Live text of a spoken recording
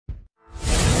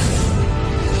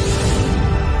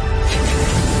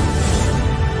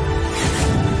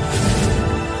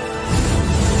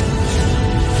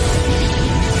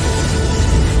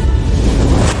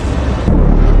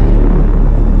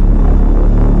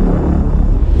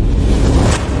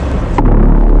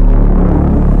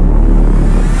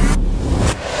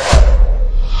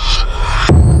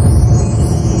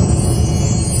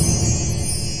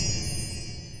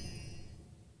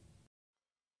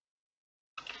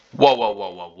Whoa, whoa,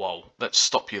 whoa, whoa, whoa. Let's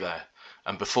stop you there.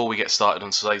 And before we get started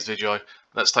on today's video,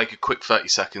 let's take a quick 30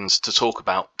 seconds to talk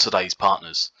about today's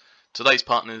partners. Today's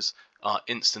partners are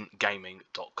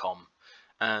instantgaming.com.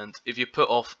 And if you're put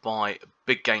off by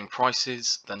big game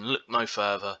prices, then look no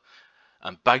further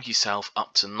and bag yourself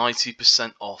up to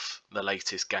 90% off the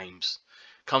latest games.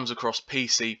 Comes across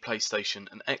PC, PlayStation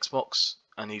and Xbox,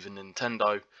 and even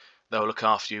Nintendo. They'll look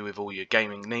after you with all your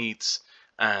gaming needs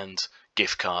and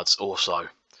gift cards also.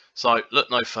 So look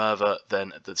no further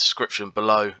than the description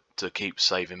below to keep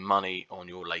saving money on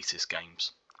your latest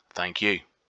games. Thank you.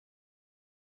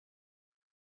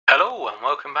 Hello and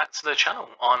welcome back to the channel.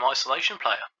 I'm Isolation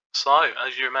Player. So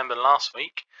as you remember last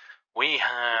week, we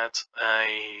had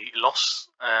a loss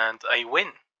and a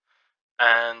win.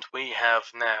 And we have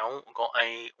now got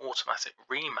a automatic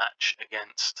rematch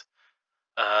against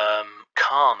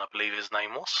Khan, I believe his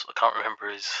name was. I can't remember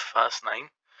his first name.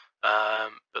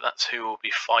 But that's who we'll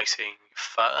be fighting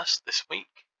first this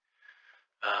week.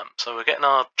 So we're getting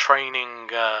our training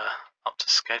up to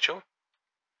schedule.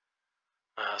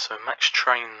 So max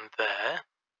train there,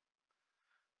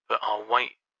 but our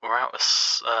weight, we're out of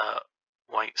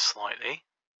weight slightly.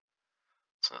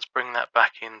 So let's bring that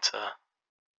back into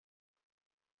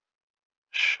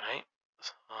shape.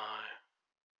 So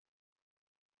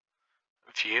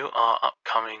view our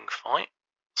upcoming fight.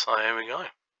 So here we go.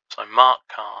 So Mark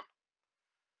Khan.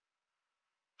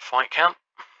 Fight camp.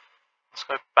 Let's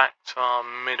go back to our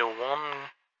middle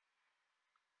one.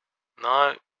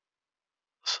 No.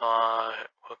 So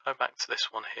we'll go back to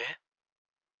this one here.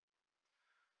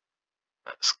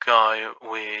 Let's go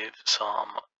with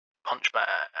some punch bag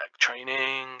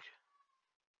training.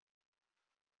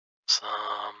 Some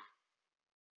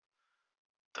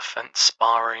defense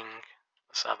sparring.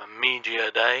 Let's have a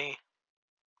media day.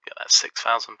 Get that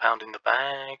 £6,000 in the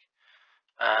bag.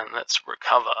 And let's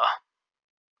recover.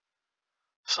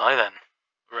 So then,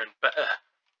 we're in better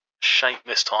shape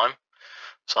this time.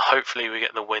 So hopefully we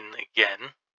get the win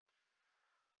again.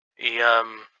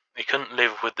 He couldn't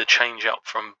live with the change up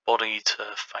from body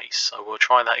to face, so we'll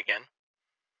try that again.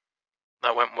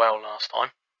 That went well last time.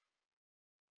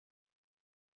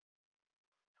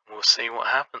 We'll see what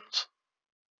happens.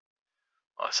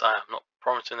 Like I say, I'm not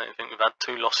promising anything. We've had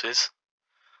 2 losses,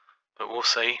 but we'll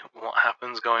see what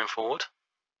happens going forward.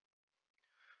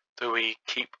 Do we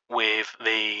keep with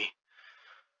the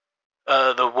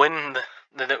win?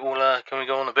 Can we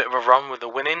go on a bit of a run with the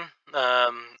winning,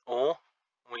 or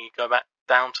we go back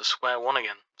down to square one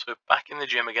again? So we're back in the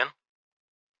gym again.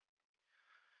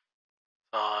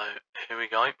 So here we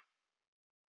go.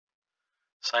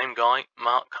 Same guy,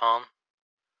 Mark Khan,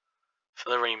 for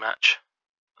the rematch,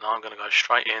 and I'm going to go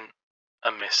straight in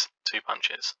and miss 2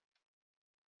 punches.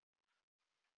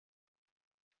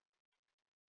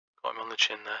 Got him on the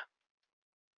chin there,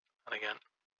 and again.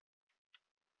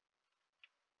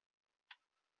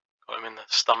 Got him in the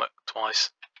stomach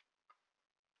twice.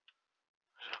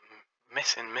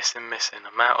 Missing.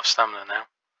 I'm out of stamina now.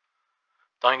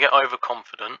 Don't get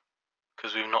overconfident,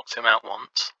 because we've knocked him out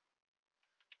once.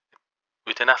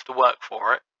 We didn't have to work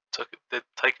for it. It did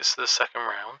take us to the second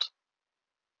round.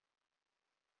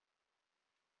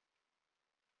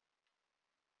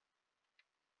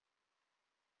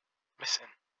 Missing.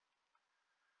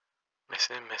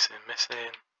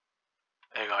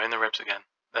 There you go, in the ribs again.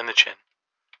 Then the chin.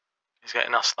 He's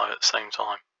getting us though at the same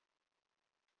time.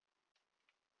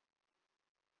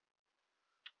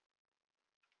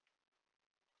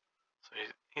 So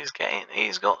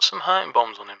he's got some hurting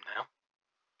bombs on him now.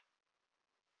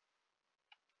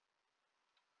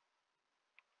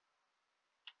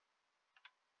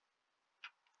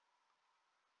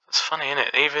 It's funny, isn't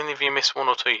it? Even if you miss 1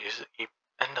 or 2, you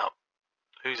end up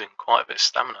losing quite a bit of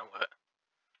stamina with it.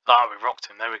 Ah, we rocked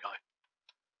him. There we go.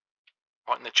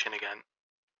 Right in the chin again.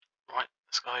 Right,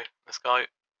 let's go.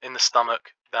 In the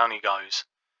stomach, down he goes.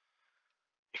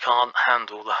 You can't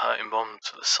handle the hurting bomb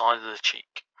to the side of the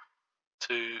cheek.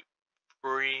 2,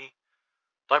 3.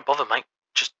 Don't bother, mate.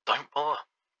 Just don't bother.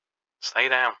 Stay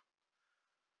down.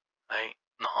 8,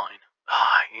 9.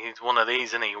 Ah, he's one of these,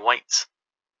 isn't he? Waits.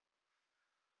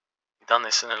 He done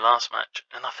this in the last match,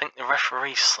 and I think the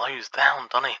referee slows down,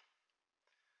 doesn't he?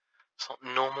 It's not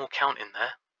normal counting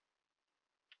there.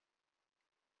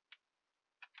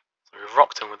 So we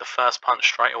rocked him with the first punch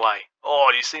straight away. Oh,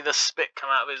 do you see the spit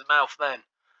come out of his mouth then?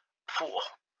 Oh,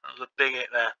 that was a big hit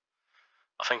there.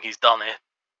 I think he's done here.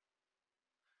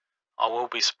 I will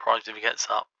be surprised if he gets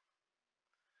up.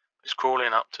 He's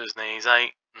crawling up to his knees.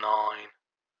 8, 9,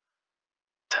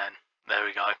 10. There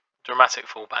we go. Dramatic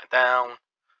fall back down.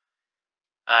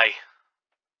 Hey,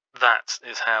 that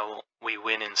is how we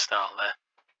win in style there.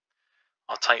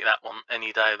 I'll take that one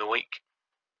any day of the week.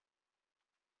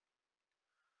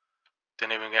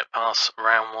 Didn't even get past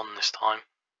round 1 this time.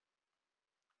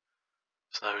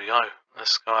 So there we go.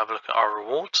 Let's go have a look at our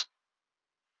rewards.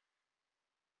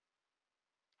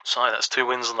 So that's 2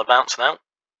 wins on the bounce now.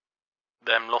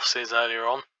 Them losses earlier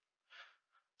on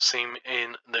seem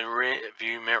in the rear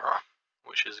view mirror,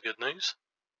 which is good news.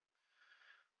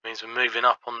 Means we're moving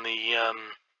up on the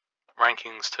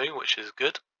rankings too, which is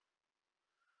good.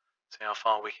 See how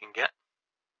far we can get.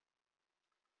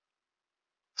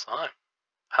 So,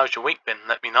 how's your week been?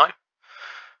 Let me know.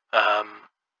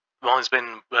 Mine's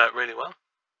been really well.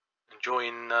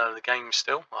 Enjoying the game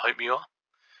still. I hope you are.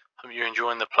 Hope you're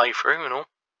enjoying the playthrough and all.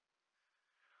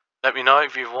 Let me know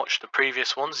if you've watched the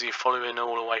previous ones. You're following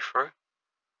all the way through.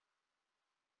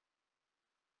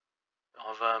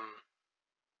 I've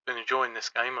been enjoying this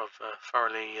game. I've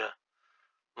thoroughly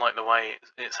liked the way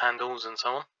it handles and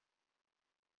so on.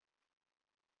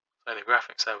 So the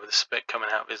graphics there with the spit coming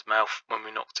out of his mouth when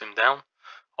we knocked him down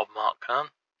of Mark Khan.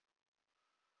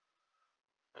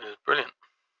 It was brilliant.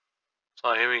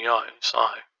 So here we go. So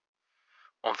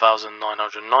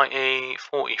 1990,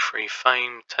 43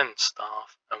 fame, 10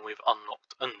 staff, and we've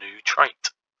unlocked a new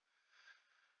trait.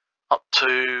 Up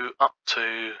 2, up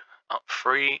 2, up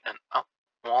 3, and up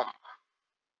 1.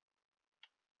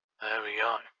 There we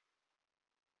go.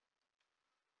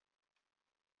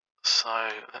 So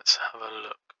let's have a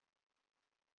look.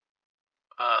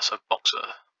 So boxer.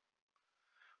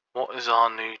 What is our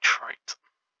new trait?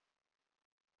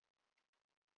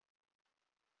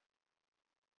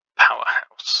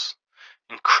 Powerhouse.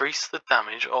 Increase the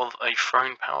damage of a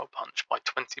thrown power punch by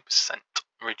 20%.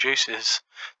 Reduces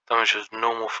damage of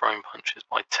normal thrown punches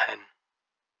by 10.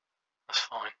 That's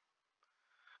fine.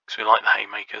 Because we like the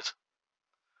haymakers.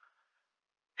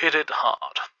 Hit it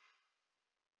hard.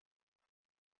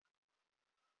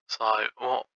 So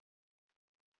what?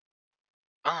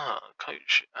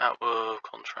 Coach out of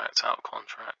contract, out of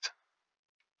contract.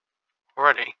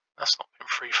 Already? That's not been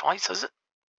 3 fights, has it?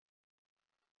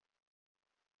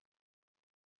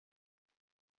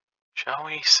 Shall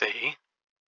we see?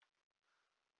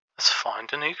 Let's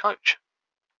find a new coach.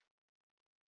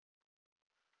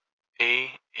 E,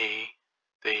 E,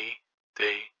 D,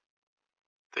 D,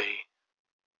 D.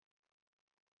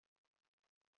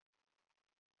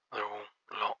 They're all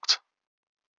locked.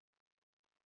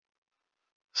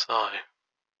 So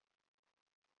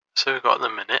we've got at the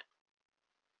minute.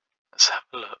 Let's have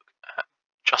a look at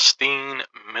Justine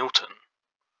Milton.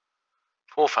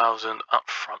 4,000 up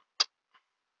front.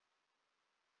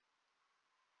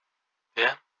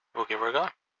 Yeah, we'll give her a go.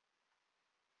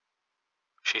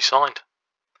 She signed.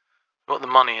 We've got the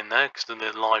money in there because of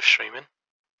the live streaming.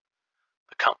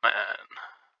 The cut man.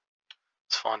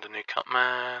 Let's find a new cut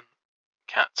man.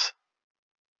 Cat.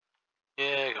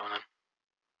 Yeah, go on then.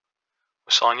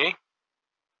 We'll sign you.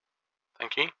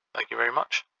 Thank you. Thank you very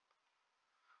much.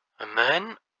 And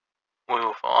then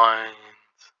we'll find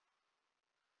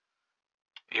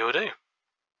you'll do.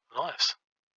 Nice.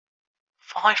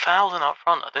 5,000 up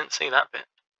front. I didn't see that bit.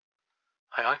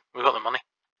 Hey, we got the money.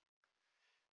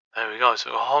 There we go.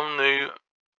 So a whole new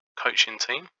coaching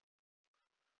team.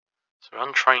 So we're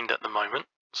untrained at the moment.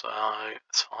 So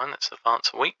that's fine. Let's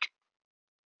advance a week.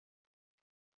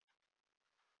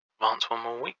 Advance 1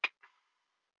 more week.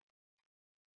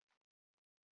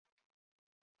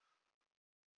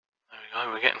 There we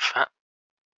go. We're getting fat.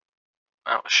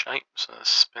 Out of shape. So let's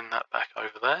spin that back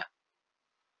over there.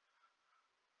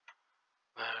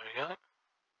 There we go.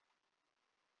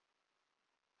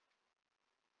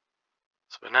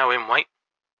 So we're now in weight,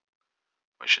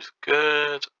 which is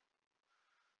good.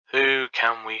 Who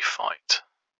can we fight?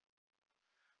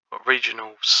 Got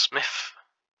Regional Smith,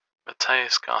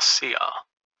 Mateus Garcia,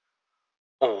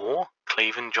 or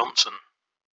Cleveland Johnson.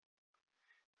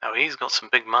 Now he's got some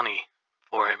big money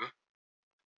for him.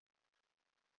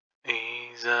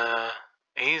 He's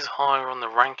higher on the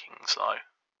rankings though.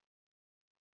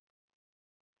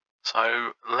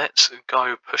 So let's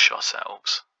go push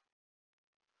ourselves.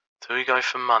 Do we go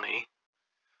for money,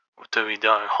 or do we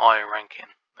go higher ranking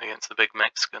against the big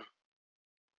Mexican?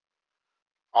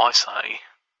 I say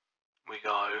we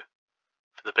go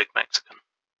for the big Mexican.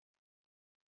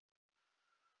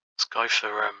 Let's go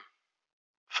for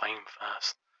fame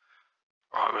first.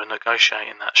 Right, we're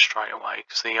negotiating that straight away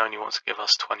because he only wants to give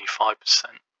us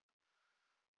 25%.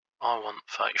 I want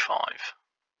 35.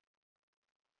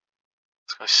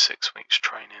 Let's go 6 weeks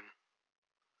training.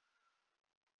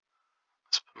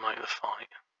 Let's promote the fight.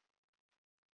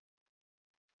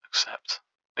 Accept.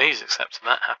 He's accepting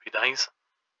that. Happy days.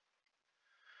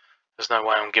 There's no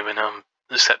way I'm giving him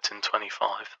accepting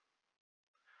 25.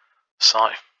 So,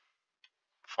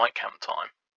 fight camp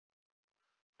time.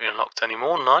 We unlocked any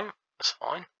more? No, that's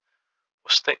fine. We'll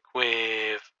stick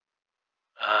with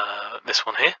this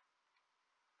one here.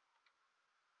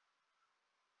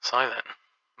 So then,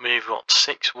 we've got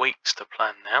 6 weeks to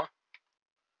plan now.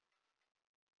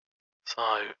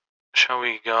 So, shall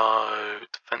we go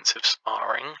defensive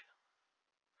sparring?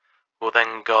 We'll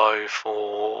then go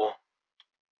for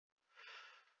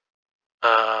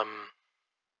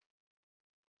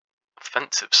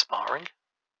offensive sparring.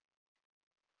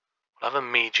 We'll have a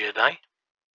media day.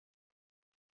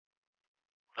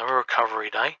 We'll have a recovery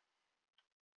day.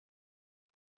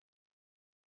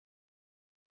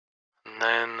 And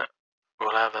then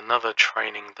we'll have another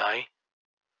training day.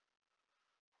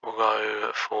 We'll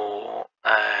go for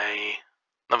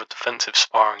another defensive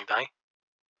sparring day.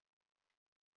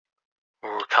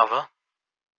 We'll recover.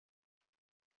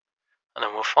 And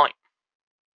then we'll fight.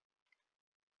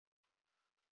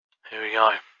 Here we go.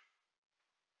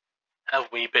 Have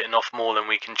we bitten off more than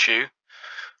we can chew?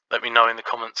 Let me know in the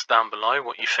comments down below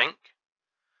what you think.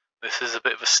 This is a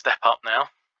bit of a step up now.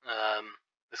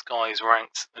 This guy is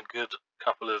ranked a good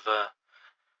couple of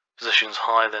positions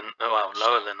higher than, well,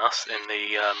 lower than us in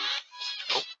the,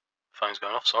 oh, phone's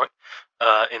going off, sorry,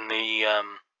 in the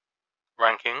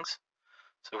rankings.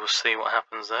 So we'll see what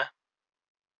happens there.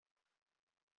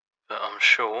 But I'm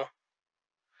sure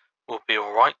we'll be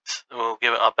alright. We'll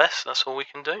give it our best, that's all we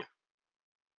can do.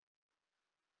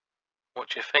 What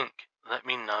do you think? Let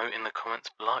me know in the comments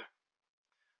below.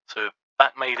 So,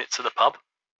 Bat made it to the pub.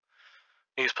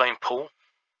 He's playing pool.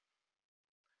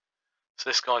 So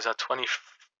this guy's had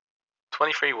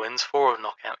 23 wins, 4 of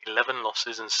knockout, 11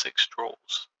 losses and 6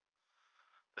 draws.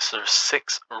 This is a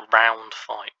 6-round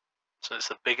fight. So it's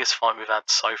the biggest fight we've had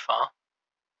so far.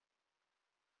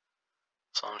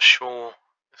 So I'm sure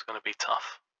it's going to be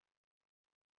tough.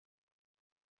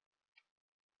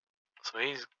 So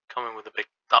he's coming with a big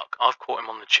duck. I've caught him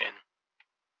on the chin.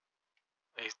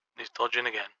 He's dodging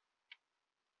again.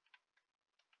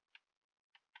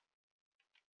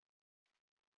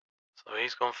 So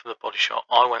he's gone for the body shot.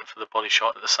 I went for the body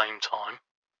shot at the same time.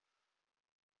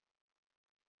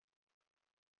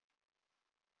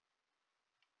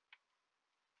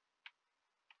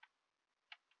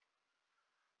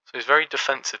 So he's very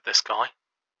defensive, this guy.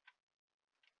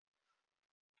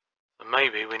 So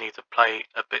maybe we need to play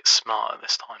a bit smarter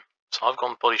this time. So I've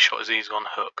gone body shot as he's gone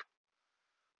hook.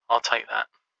 I'll take that.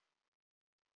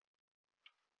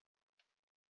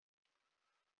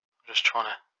 I'm just trying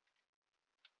to...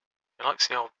 He likes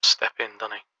the old step in,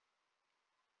 doesn't he?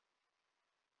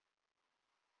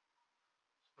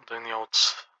 I'm doing the old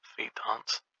feet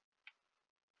dance.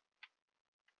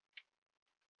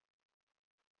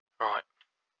 Right.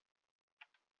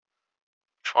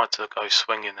 Tried to go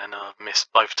swinging then and I've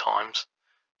missed both times.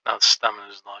 Now the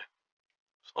stamina's low.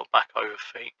 Sort of back over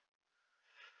feet.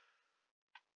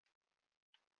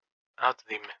 How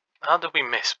did we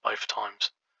miss both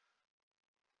times?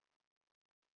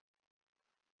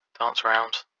 Dance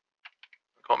around.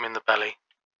 Got him in the belly.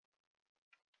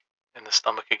 In the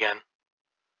stomach again.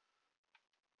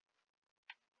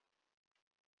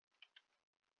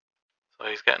 So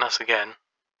he's getting us again.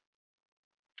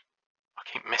 I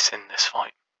keep missing this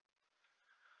fight.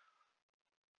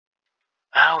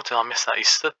 How did I miss that? He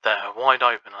stood there wide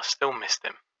open. I still missed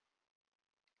him.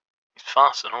 He's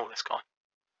faster than all, this guy.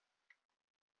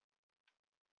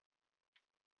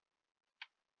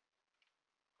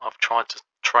 I've tried to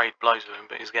trade blows with him,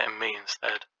 but he's getting me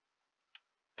instead.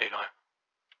 There you go.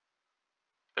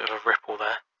 Bit of a ripple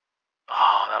there.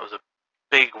 Ah, that was a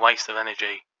big waste of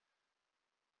energy.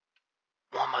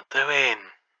 What am I doing?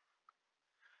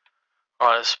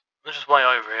 Alright, let's just wait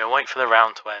over here. Wait for the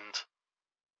round to end.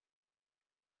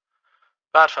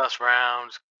 Bad first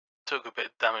round. Took a bit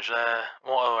of damage there.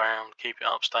 What a round. Keep it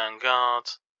up. Stay on guard.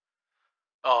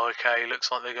 Oh, okay.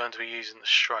 Looks like they're going to be using the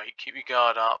straight. Keep your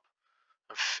guard up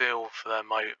and feel for their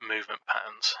movement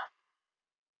patterns.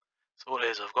 So what it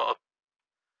is, I've got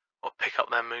to pick up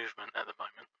their movement at the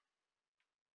moment.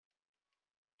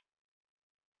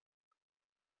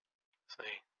 See.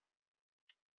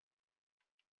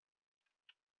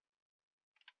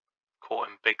 Caught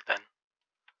him big then.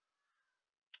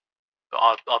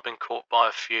 But I've been caught by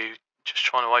a few just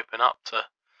trying to open up to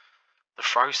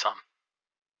throw some.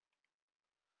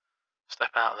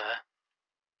 Step out there.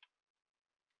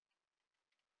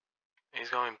 He's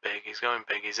going big, he's going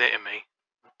big, he's hitting me.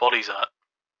 The body's hurt.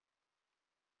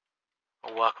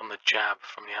 I'll work on the jab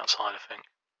from the outside, I think.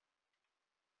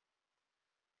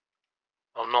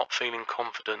 I'm not feeling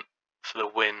confident for the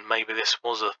win. Maybe this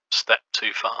was a step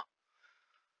too far.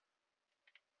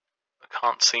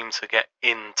 can't seem to get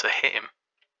in to hit him.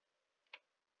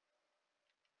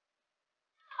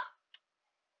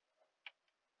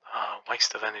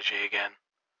 Waste of energy again.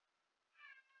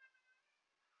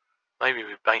 Maybe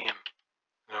we bait him.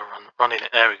 I'm gonna run in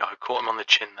it. There we go. Caught him on the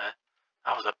chin there.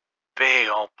 That was a big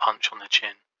old punch on the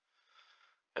chin.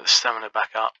 Get the stamina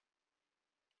back up.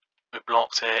 We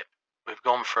blocked it. We've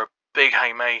gone for a big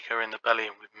haymaker in the belly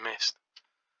and we've missed.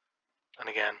 And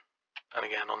again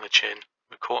on the chin.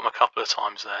 We caught him a couple of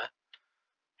times there.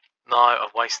 No,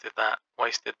 I've wasted that.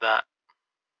 Wasted that.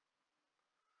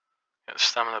 Get the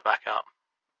stamina back up.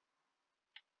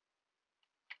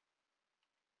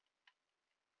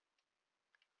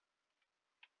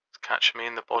 Catch me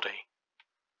in the body.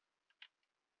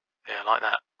 Yeah, like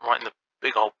that. Right in the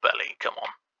big old belly. Come on.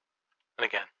 And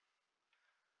again.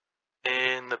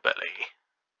 In the belly.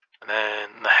 And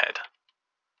then the head.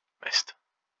 Missed.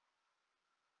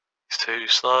 It's too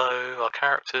slow. Our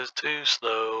character's too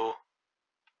slow.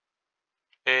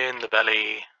 In the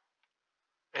belly.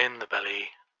 In the belly.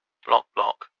 Block,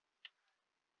 block.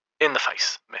 In the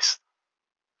face. Missed.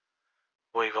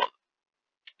 We've got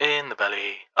in the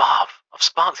belly. Ah, I've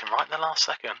sparked him right in the last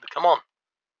second. Come on.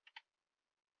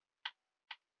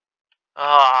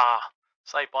 Ah,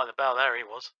 saved by the bell. There he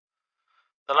was.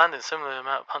 They're landing similar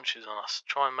amount of punches on us.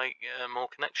 Try and make more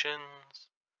connections.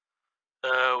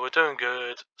 We're doing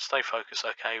good. Stay focused.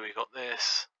 Okay, we got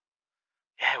this.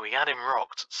 Yeah, we had him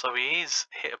rocked, so he is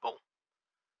hittable.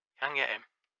 Can get him.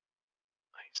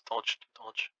 He's dodged.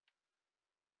 Dodge.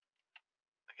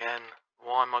 Again.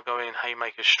 Why am I going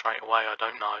haymakers straight away? I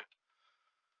don't know.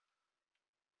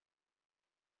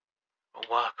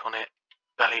 I'll work on it.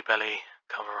 Belly, belly.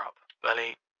 Cover up.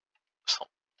 Belly. Stop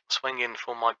swinging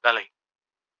for my belly.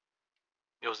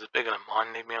 Yours is bigger than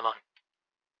mine. Leave me alone.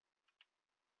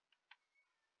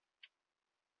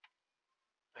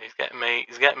 He's getting me.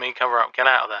 He's getting me. Cover up. Get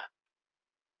out of there.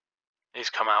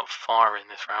 He's come out firing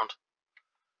this round.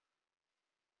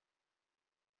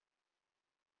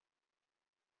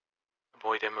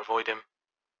 Avoid him. Avoid him.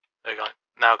 There you go.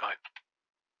 Now go.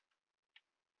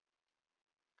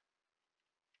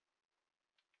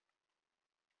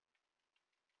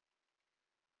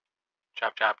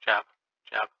 Jab, jab, jab,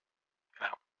 jab. Get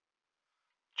out.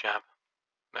 Jab.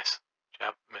 Miss.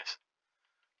 Jab. Miss.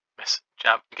 Miss.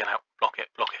 Jab. Get out. Block it.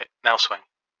 Block it. Now swing.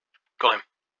 Got him.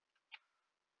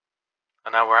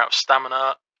 And now we're out of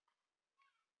stamina.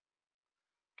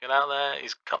 Get out there.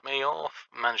 He's cut me off.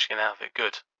 Managed to get out of it.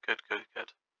 Good. Good, good,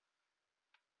 good.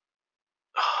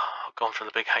 I've gone for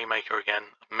the big haymaker again.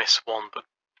 Missed one, but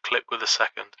clip with the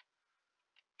second.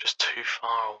 Just too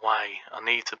far away. I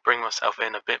need to bring myself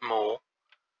in a bit more.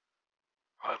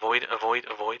 Right, avoid, avoid,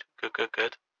 avoid. Good, good,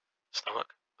 good. Stomach,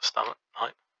 stomach,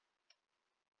 right.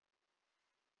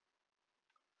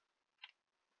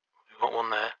 We've got one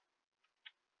there.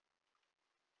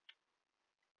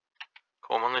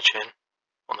 Caught him on the chin,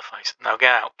 on the face. Now get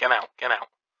out, get out, get out.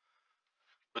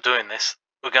 We're doing this.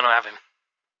 We're going to have him.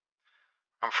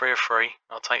 I'm 3 of 3.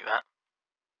 I'll take that.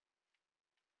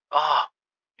 Ah,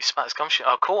 he spat his gumshoe.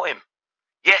 I caught him.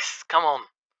 Yes, come on.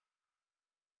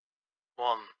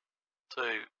 1, 2,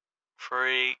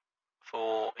 3,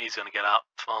 4. He's going to get up.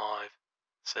 5,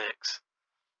 6.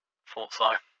 Thought so.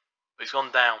 But he's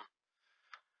gone down.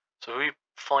 So we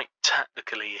fight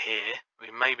tactically here.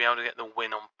 We may be able to get the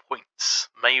win on points.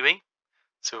 Maybe.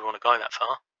 So we want to go that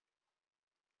far.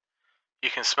 You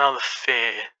can smell the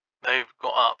fear. They've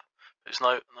got up. It's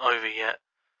not over yet.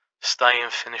 Stay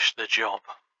and finish the job.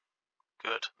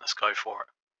 Good. Let's go for it.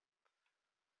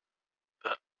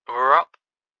 But we're up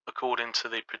according to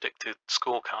the predicted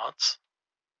scorecards.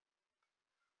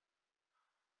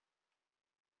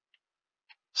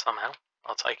 Somehow.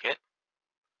 I'll take it.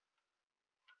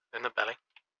 In the belly.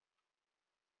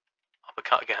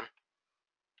 Uppercut again.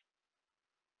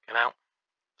 Get out.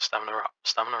 Stamina up.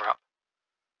 Stamina up.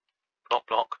 Block,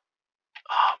 block.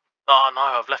 Oh no,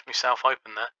 I've left myself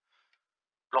open there.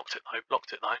 Blocked it though,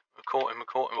 blocked it though. We're caught him, we're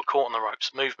caught him, we're caught on the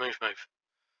ropes. Move, move, move.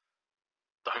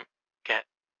 Don't get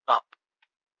up.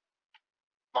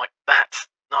 Like that.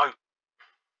 No.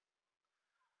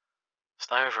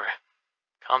 Stay over here.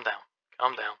 Calm down,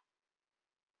 calm down.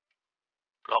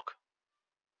 Block.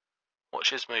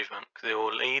 Watch his movement, because he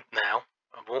will lead now.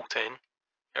 I've walked in.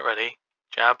 Get ready.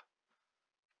 Jab.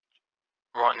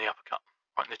 Right in the uppercut.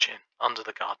 Right in the chin. Under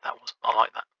the guard, that was. I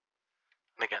like that.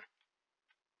 And again.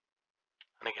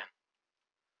 And again.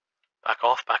 Back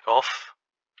off, back off.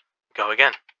 Go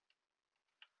again.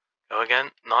 Go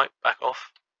again. No, back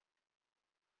off.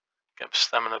 Get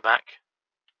stamina back.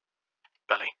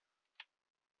 Belly.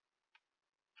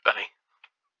 Belly.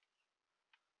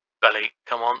 Belly.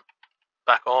 Come on.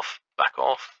 Back off. back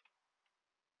off.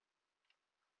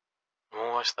 I'm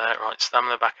almost there. Right,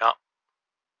 stamina back up.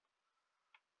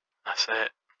 That's it.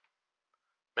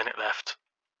 Minute left.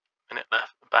 Minute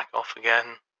left. Back off again.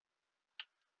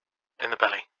 In the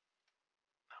belly.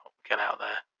 Get out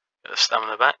there. Get the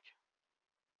stamina back.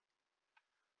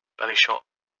 Belly shot.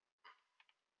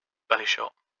 Belly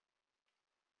shot.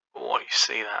 Oh, you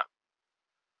see that.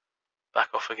 Back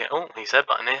off again. Oh, he's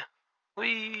headbutting here.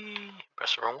 Whee!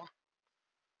 Press the wrong one.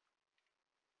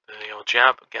 The old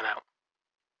jab. Get out.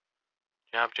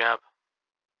 Jab, jab.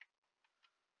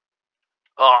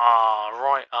 Ah,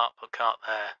 right uppercut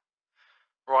there.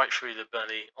 Right through the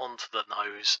belly, onto the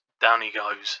nose. Down he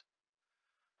goes.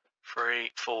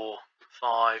 3, 4,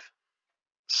 5,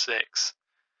 6,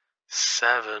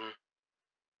 7,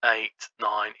 8,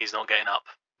 9. He's not getting up.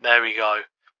 There we go.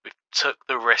 We took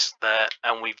the risk there,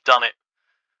 and we've done it.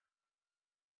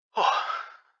 Oh.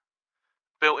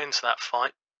 Built into that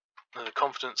fight, and the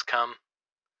confidence come.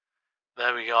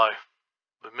 There we go.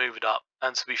 We've moved up,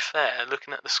 and to be fair,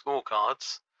 looking at the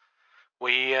scorecards,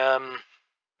 we've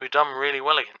done really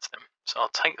well against him. So I'll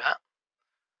take that.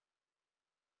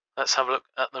 Let's have a look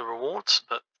at the rewards.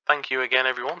 But thank you again,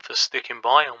 everyone, for sticking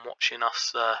by and watching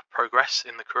us progress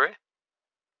in the career.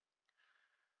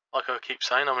 Like I keep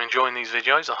saying, I'm enjoying these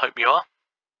videos. I hope you are.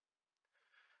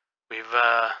 We've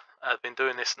been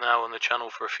doing this now on the channel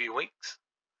for a few weeks.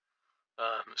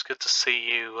 It's good to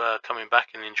see you coming back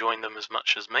and enjoying them as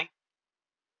much as me.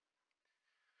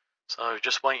 So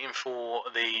just waiting for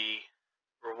the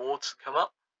rewards to come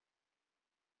up.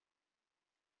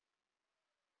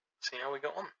 See how we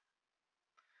got on.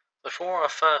 So for our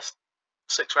first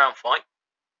 6-round fight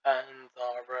and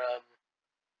our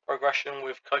progression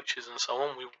with coaches and so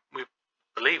on, we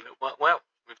believe it worked well.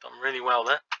 We've done really well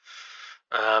there.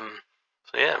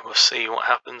 So yeah, we'll see what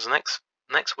happens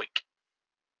next week.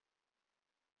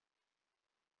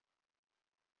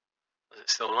 Does it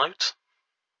still load?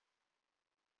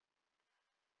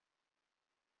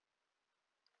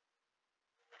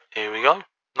 Here we go.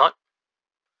 No.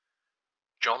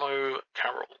 Jono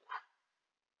Carroll.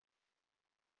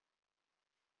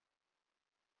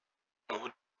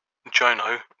 Or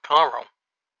Jono Carroll.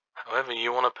 However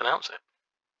you want to pronounce it.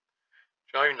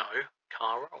 Jono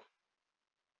Carroll.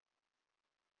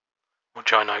 Or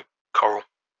Jono Coral.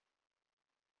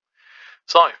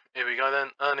 So, here we go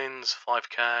then. Earnings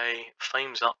 5k,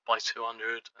 fame's up by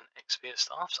 200, and XP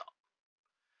staff's up.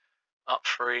 Up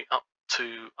 3, up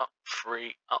 2, up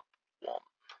 3, up 1.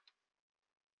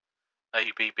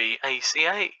 ABB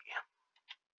ACA.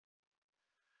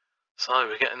 So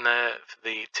we're getting there for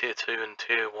the tier 2 and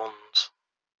tier 1s.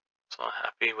 So I'm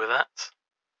happy with that.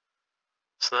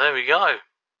 So there we go.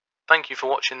 Thank you for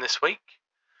watching this week.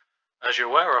 As you're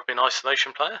aware, I've been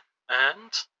Isolation Player,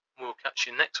 and we'll catch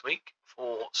you next week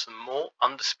for some more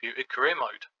Undisputed Career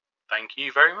Mode. Thank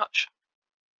you very much.